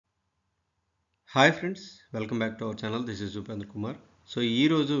Hi friends, welcome back to our channel. This is Upendra Kumar. So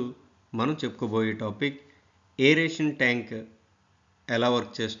ఈరోజు మనం చెప్పుకోబోయే topic aeration tank ఎలా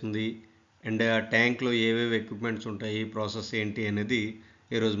work చేస్తుంది అండ్ ఆ ట్యాంక్లో ఏవేవి ఎక్విప్మెంట్స్ ఉంటాయి, ప్రాసెస్ ఏంటి అనేది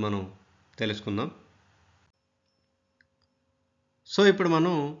ఈరోజు మనం తెలుసుకుందాం. సో ఇప్పుడు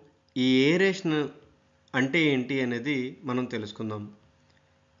మనం ఈ ఏరేషన్ అంటే ఏంటి అనేది మనం తెలుసుకుందాం.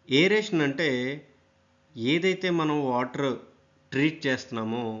 ఏరేషన్ అంటే ఏదైతే మనం వాటర్ ట్రీట్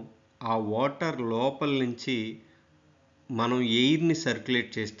చేస్తున్నామో ఆ వాటర్ లోపల నుంచి మనం ఎయిర్ని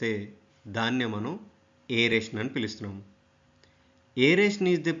సర్క్యులేట్ చేస్తే దాన్నే మనం ఏరేషన్ అని పిలుస్తున్నాము. Aeration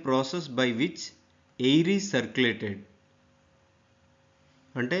is the process by which air is circulated.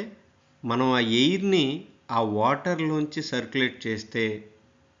 అంటే మనం ఆ ఎయిర్ని ఆ వాటర్లోంచి సర్క్యులేట్ చేస్తే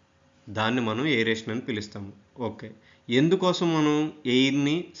దాన్ని మనం ఏరేషన్ అని పిలుస్తాము. ఓకే, ఎందుకోసం మనం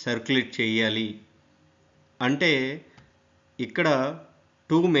ఎయిర్ని సర్క్యులేట్ చేయాలి అంటే ఇక్కడ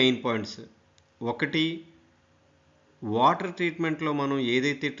టూ మెయిన్ పాయింట్స్. ఒకటి, వాటర్ ట్రీట్మెంట్లో మనం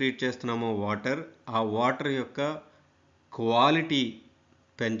ఏదైతే ట్రీట్ చేస్తున్నామో ఆ వాటర్ యొక్క క్వాలిటీ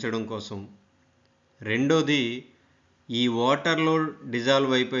పెంచడం కోసం. రెండోది, ఈ వాటర్లో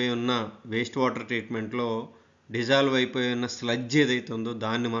డిజాల్వ్ అయిపోయి ఉన్న వేస్ట్ వాటర్ ట్రీట్మెంట్లో డిజాల్వ్ అయిపోయి ఉన్న స్లడ్జ్ ఏదైతే ఉందో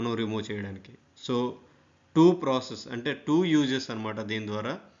దాన్ని మనం రిమూవ్ చేయడానికి. సో టూ ప్రాసెస్ అంటే టూ యూజెస్ అనమాట దీని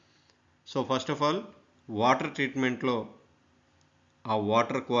ద్వారా. So first of all, water ట్రీట్మెంట్లో ఆ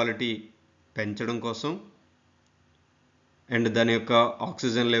వాటర్ క్వాలిటీ పెంచడం కోసం అండ్ దాని యొక్క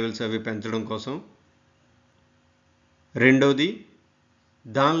ఆక్సిజన్ లెవెల్స్ అవి పెంచడం కోసం. రెండోది,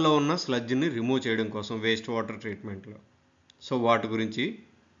 దానిలో ఉన్న స్లడ్జ్ని రిమూవ్ చేయడం కోసం వేస్ట్ వాటర్ ట్రీట్మెంట్లో. సో వాటి గురించి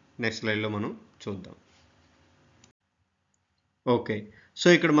నెక్స్ట్ స్లైడ్లో మనం చూద్దాం. ఓకే, సో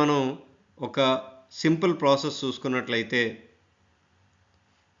ఇక్కడ మనం ఒక సింపుల్ ప్రాసెస్ చూసుకున్నట్లయితే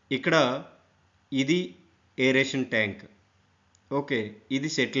ఇక్కడ ఇది ఏరేషన్ ట్యాంక్. ఓకే, ఇది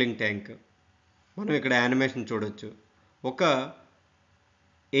సెటిలింగ్ ట్యాంక్. మనం ఇక్కడ యానిమేషన్ చూడొచ్చు. ఒక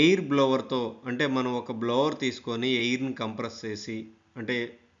ఎయిర్ బ్లోవర్తో, అంటే మనం ఒక బ్లోవర్ తీసుకొని ఎయిర్ని కంప్రెస్ చేసి, అంటే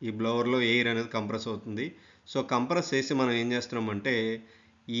ఈ బ్లోవర్లో ఎయిర్ అనేది కంప్రెస్ అవుతుంది. సో కంప్రెస్ చేసి మనం ఏం చేస్తున్నామంటే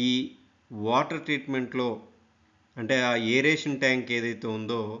ఈ వాటర్ ట్రీట్మెంట్లో, అంటే ఆ ఏరేషన్ ట్యాంక్ ఏదైతే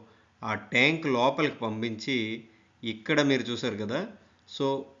ఉందో ఆ ట్యాంక్ లోపలికి పంపించి, ఇక్కడ మీరు చూసారు కదా, సో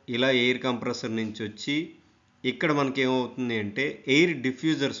ఇలా ఎయిర్ కంప్రెసర్ నుంచి వచ్చి ఇక్కడ మనకి ఏమవుతుంది అంటే ఎయిర్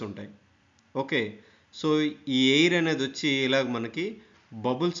డిఫ్యూజర్స్ ఉంటాయి. ఓకే, సో ఈ ఎయిర్ అనేది వచ్చి ఇలాగ మనకి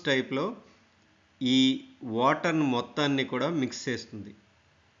బబుల్స్ టైప్లో ఈ వాటర్ని మొత్తాన్ని కూడా మిక్స్ చేస్తుంది.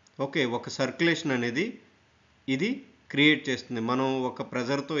 ఓకే, ఒక సర్క్యులేషన్ అనేది ఇది క్రియేట్ చేస్తుంది, మనం ఒక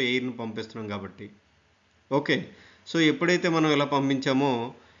ప్రెజర్తో ఎయిర్ని పంపిస్తున్నాం కాబట్టి. ఓకే, సో ఎప్పుడైతే మనం ఇలా పంపించామో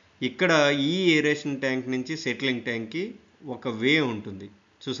ఇక్కడ ఈ ఏరేషన్ ట్యాంక్ నుంచి సెటిలింగ్ ట్యాంక్కి ఒక వే ఉంటుంది,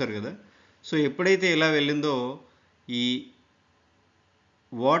 చూసారు కదా. సో ఎప్పుడైతే ఇలా వెళ్ళిందో ఈ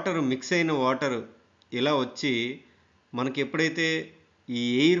వాటర్ మిక్స్ అయిన వాటర్ ఇలా వచ్చి మనకి ఎప్పుడైతే ఈ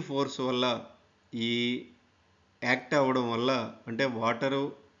ఎయిర్ ఫోర్స్ వల్ల ఈ యాక్ట్ అవ్వడం వల్ల, అంటే వాటరు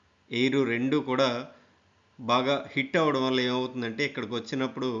ఎయిర్ రెండు కూడా బాగా హిట్ అవ్వడం వల్ల ఏమవుతుందంటే ఇక్కడికి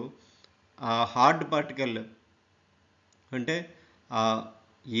వచ్చినప్పుడు ఆ హార్డ్ పార్టికల్, అంటే ఆ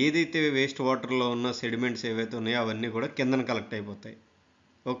ఏదైతే వేస్ట్ వాటర్లో ఉన్న సెడిమెంట్స్ ఏవైతే ఉన్నాయో అవన్నీ కూడా కిందన కలెక్ట్ అయిపోతాయి.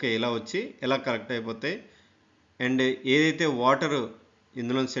 ఓకే, ఇలా వచ్చి ఇలా కలెక్ట్ అయిపోతాయి. అండ్ ఏదైతే వాటర్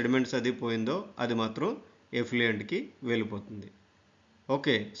ఇందులో సెడిమెంట్స్ అది పోయిందో అది మాత్రం ఎఫ్లూయెంట్కి వెళ్ళిపోతుంది.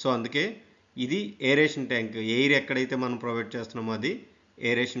 ఓకే, సో అందుకే ఇది ఏరేషన్ ట్యాంక్. ఎయిర్ ఎక్కడైతే మనం ప్రొవైడ్ చేస్తున్నామో అది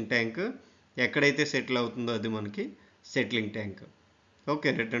ఏరేషన్ ట్యాంక్, ఎక్కడైతే సెటిల్ అవుతుందో అది మనకి settling tank.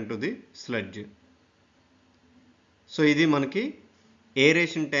 Okay, return to the sludge. So ఇది మనకి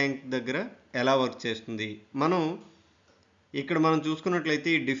ఏరేషన్ ట్యాంక్ దగ్గర ఎలా వర్క్ చేస్తుంది. ఇక్కడ మనం చూసుకున్నట్లయితే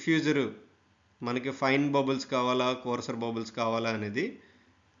ఈ డిఫ్యూజర్ మనకి ఫైన్ బబుల్స్ కావాలా, కోర్సర్ బబుల్స్ కావాలా అనేది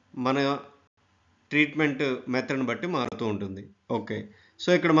మన ట్రీట్మెంట్ మెథడ్ని బట్టి మారుతూ ఉంటుంది. ఓకే, సో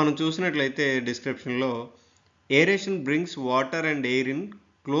ఇక్కడ మనం చూసినట్లయితే డిస్క్రిప్షన్లో aeration brings water and air in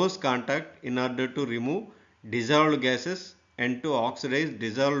close contact in order to remove dissolved gases and to oxidise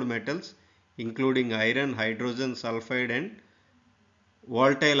dissolved metals including iron, hydrogen sulphide and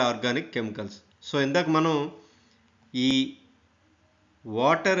wall tile organic chemicals. So ఇందాక మనం ఈ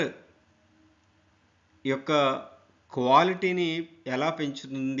వాటర్ యొక్క క్వాలిటీని ఎలా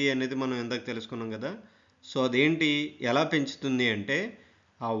పెంచుతుంది అనేది మనం ఇందాక తెలుసుకున్నాం కదా. సో అదేంటి, ఎలా పెంచుతుంది అంటే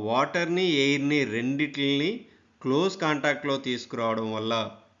ఆ వాటర్ని ఎయిర్ని రెండిటిని క్లోజ్ కాంటాక్ట్లో తీసుకురావడం వల్ల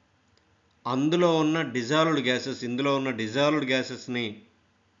ఇందులో ఉన్న డిజాల్వ్డ్ గ్యాసెస్ని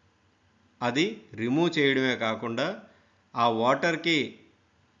అది రిమూవ్ చేయడమే కాకుండా ఆ వాటర్కి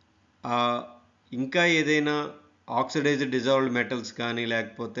ఇంకా ఏదైనా ఆక్సిడైజ్డ్ డిజాల్వ్డ్ మెటల్స్ కానీ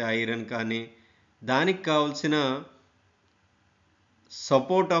లేకపోతే ఐరన్ కానీ దానికి కావాల్సిన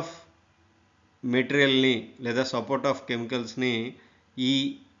సపోర్ట్ ఆఫ్ మెటీరియల్ని లేదా సపోర్ట్ ఆఫ్ కెమికల్స్ని ఈ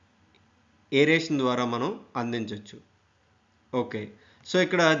ఏరేషన్ ద్వారా మనం అందించవచ్చు. ఓకే, సో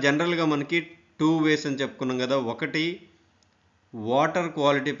ఇక్కడ జనరల్గా మనకి 2 వేస్ అని చెప్పుకున్నాం కదా. ఒకటి వాటర్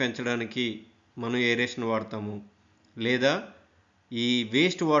క్వాలిటీ పెంచడానికి మనం ఏరేషన్ వాడతాము, లేదా ఈ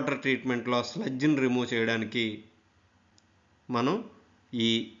వేస్ట్ వాటర్ ట్రీట్మెంట్లో స్లడ్జ్ని రిమూవ్ చేయడానికి మనం ఈ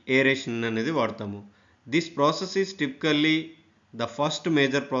ఏరేషన్ అనేది వాడతాము. This process is typically the first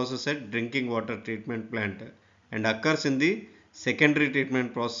major process at drinking water treatment plant and occurs in the secondary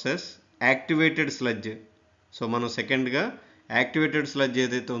treatment process activated sludge. So మనం సెకండ్గా యాక్టివేటెడ్ స్లడ్జ్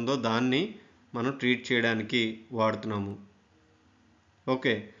ఏదైతే ఉందో దాన్ని మనం ట్రీట్ చేయడానికి వాడుతున్నాము.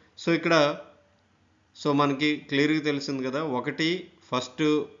 ఓకే, సో ఇక్కడ మనకి క్లియర్గా తెలిసింది కదా. ఒకటి ఫస్ట్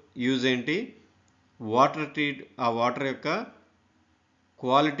యూజ్ ఏంటి, ఆ వాటర్ యొక్క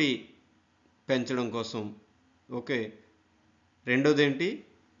క్వాలిటీ పెంచడం కోసం. ఓకే, రెండోది ఏంటి,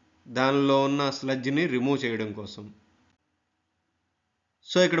 దానిలో ఉన్న స్లడ్జ్ని రిమూవ్ చేయడం కోసం.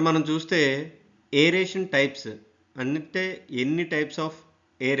 సో ఇక్కడ మనం చూస్తే ఏరేషన్ టైప్స్ అంటే ఎన్ని టైప్స్ ఆఫ్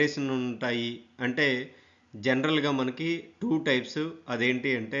ఏరేషన్ ఉంటాయి అంటే జనరల్గా మనకి 2 టైప్స్.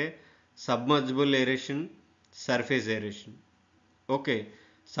 అదేంటి అంటే submersible aeration, surface aeration. Okay,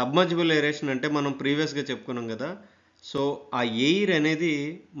 submersible aeration అంటే మనం ప్రీవియస్గా చెప్పుకున్నాం కదా. సో ఆ ఎయిర్ అనేది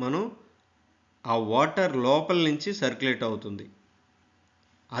మనం ఆ వాటర్ లోపల నుంచి సర్క్యులేట్ అవుతుంది.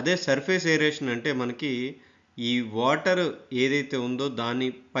 అదే సర్ఫేస్ ఏరేషన్ అంటే మనకి ఈ వాటర్ ఏదైతే ఉందో దాని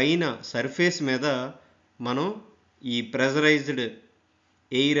పైన సర్ఫేస్ మీద మనం ఈ ప్రెజరైజ్డ్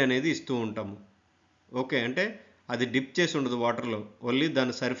ఎయిర్ అనేది ఇస్తూ ఉంటాము. ఓకే, అంటే అది డిప్ చేసి ఉండదు వాటర్లో, ఓన్లీ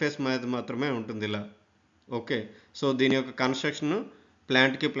దాని సర్ఫేస్ మీద మాత్రమే ఉంటుంది ఇలా. ఓకే, సో దీని యొక్క కన్స్ట్రక్షన్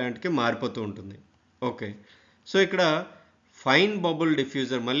ప్లాంట్కి మారిపోతూ ఉంటుంది. ఓకే, సో ఇక్కడ ఫైన్ బబుల్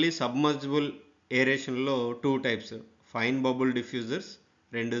డిఫ్యూజర్, మళ్ళీ submersible ఏరేషన్లో 2 types, fine bubble diffusers,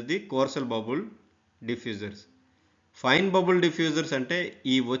 రెండోది కోర్సల్ bubble diffusers. Fine bubble diffusers అంటే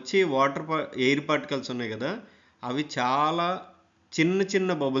ఈ వచ్చే ఎయిర్ పార్టికల్స్ ఉన్నాయి కదా, అవి చాలా చిన్న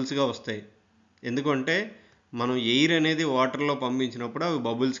చిన్న బబుల్స్గా వస్తాయి. ఎందుకంటే మనం ఎయిర్ అనేది వాటర్లో పంపించినప్పుడు అవి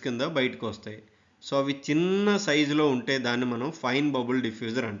బబుల్స్ కింద బయటకు వస్తాయి. సో అవి చిన్న సైజులో ఉంటే దాన్ని మనం ఫైన్ బబుల్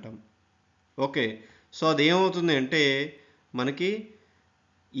డిఫ్యూజర్ అంటాం. ఓకే, సో అదేమవుతుంది అంటే మనకి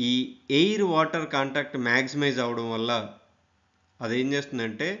ఈ ఎయిర్ వాటర్ కాంటాక్ట్ మ్యాక్సిమైజ్ అవ్వడం వల్ల అదేం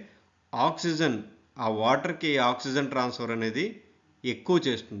చేస్తుందంటే ఆక్సిజన్, ఆ వాటర్కి ఆక్సిజన్ ట్రాన్స్ఫర్ అనేది ఎక్కువ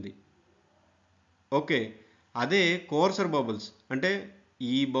చేస్తుంది. ఓకే, అదే కోర్సర్ బబుల్స్ అంటే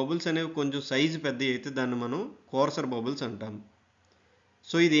ఈ బబుల్స్ అనేవి కొంచెం సైజు పెద్ద అయితే దాన్ని మనం కోర్సర్ బబుల్స్ అంటాం.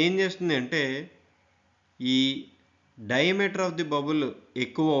 సో ఇది ఏం చేస్తుంది అంటే ఈ డయామీటర్ ఆఫ్ ది బబుల్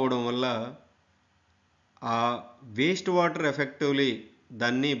ఎక్కువ అవడం వల్ల ఆ వేస్ట్ వాటర్ ఎఫెక్టివ్లీ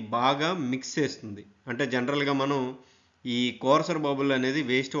దాన్ని బాగా మిక్స్ చేస్తుంది. అంటే జనరల్గా మనం ఈ కోర్సర్ బబుల్ అనేది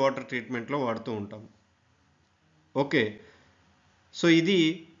వేస్ట్ వాటర్ ట్రీట్మెంట్లో వాడుతూ ఉంటాం. ఓకే, సో ఇది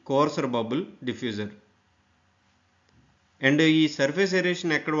కోర్సర్ బబుల్ డిఫ్యూజర్. అండ్ ఈ సర్ఫేస్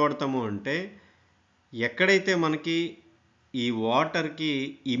ఏరేషన్ ఎక్కడ వాడతాము అంటే ఎక్కడైతే మనకి ఈ వాటర్కి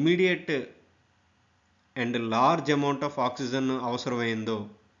immediate and large amount of oxygen అవసరమైందో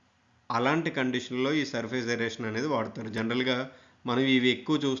అలాంటి కండిషన్లో ఈ సర్ఫేస్ ఏరేషన్ అనేది వాడతారు. జనరల్గా మనం ఇవి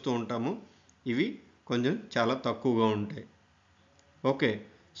ఎక్కువ చూస్తూ ఉంటాము, ఇవి కొంచెం చాలా తక్కువగా ఉంటాయి. ఓకే,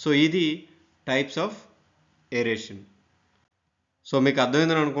 సో ఇది టైప్స్ ఆఫ్ ఏరేషన్. సో మీకు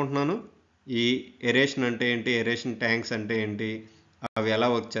అర్థమైందని అనుకుంటున్నాను. ఈ ఏరేషన్ అంటే ఏంటి, ఏరేషన్ ట్యాంక్స్ అంటే ఏంటి, అవి ఎలా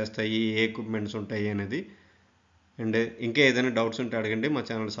వర్క్ చేస్తాయి, ఏ ఎక్విప్మెంట్స్ ఉంటాయి అనేది. అండ్ ఇంకా ఏదైనా డౌట్స్ ఉంటే అడగండి. మా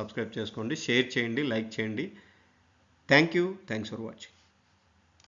ఛానల్ సబ్స్క్రైబ్ చేసుకోండి, షేర్ చేయండి, లైక్ చేయండి. Thanks for watching.